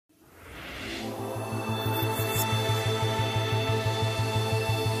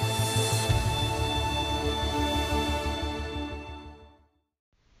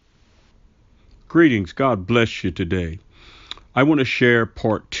Greetings. God bless you today. I want to share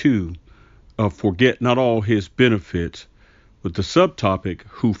part 2 of Forget Not All His Benefits with the subtopic,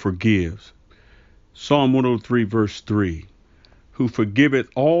 Who Forgives. Psalm 103 verse 3. Who forgiveth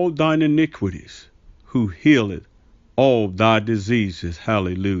all thine iniquities, who healeth all thy diseases.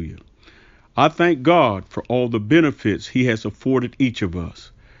 Hallelujah. I thank God for all the benefits he has afforded each of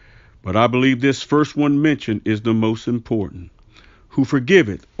us. But I believe this first one mentioned is the most important. Who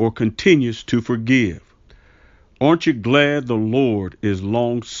forgiveth or continues to forgive. Aren't you glad the Lord is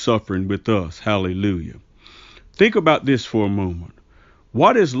long-suffering with us? Hallelujah. Think about this for a moment.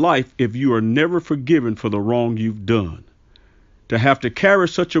 What is life if you are never forgiven for the wrong you've done? To have to carry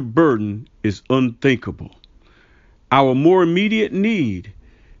such a burden is unthinkable. Our more immediate need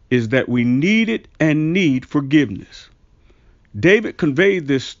is that we needed and need forgiveness. David conveyed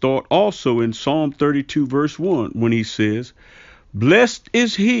this thought also in Psalm 32 verse 1 when he says, "Blessed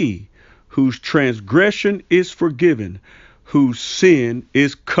is he whose transgression is forgiven, whose sin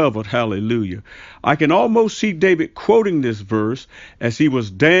is covered." Hallelujah. I can almost see David quoting this verse as he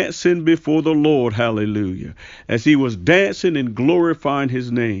was dancing before the Lord. Hallelujah. As he was dancing and glorifying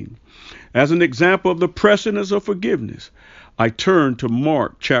his name. As an example of the precedence of forgiveness, I turn to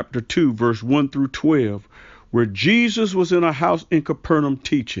Mark chapter 2 verse 1 through 12, where Jesus was in a house in Capernaum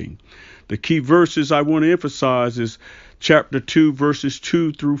teaching. The key verses I want to emphasize is chapter 2 verses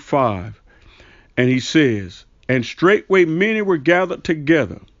 2 through 5. And he says, "And straightway many were gathered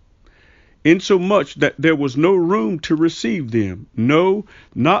together, insomuch that there was no room to receive them, no,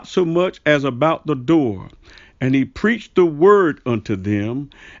 not so much as about the door. And he preached the word unto them,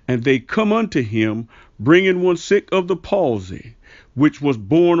 and they come unto him, bringing one sick of the palsy, which was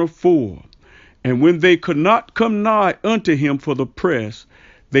borne of 4. And when they could not come nigh unto him for the press,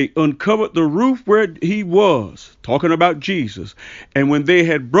 they uncovered the roof where he was," talking about Jesus. "And when they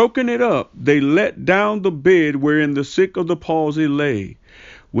had broken it up, they let down the bed wherein the sick of the palsy lay.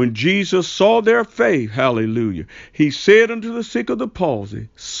 When Jesus saw their faith," hallelujah, "he said unto the sick of the palsy,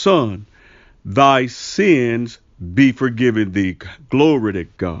 Son, thy sins be forgiven thee." Glory to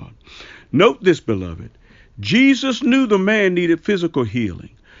God. Note this, beloved. Jesus knew the man needed physical healing,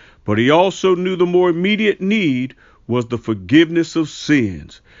 but he also knew the more immediate need was the forgiveness of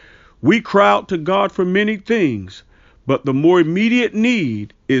sins. We cry out to God for many things, but the more immediate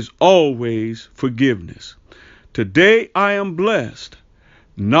need is always forgiveness. Today I am blessed,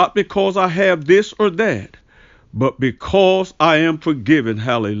 not because I have this or that, but because I am forgiven.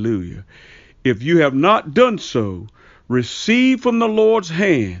 Hallelujah. If you have not done so, receive from the Lord's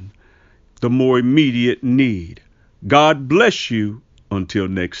hand the more immediate need. God bless you until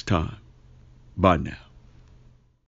next time. Bye now.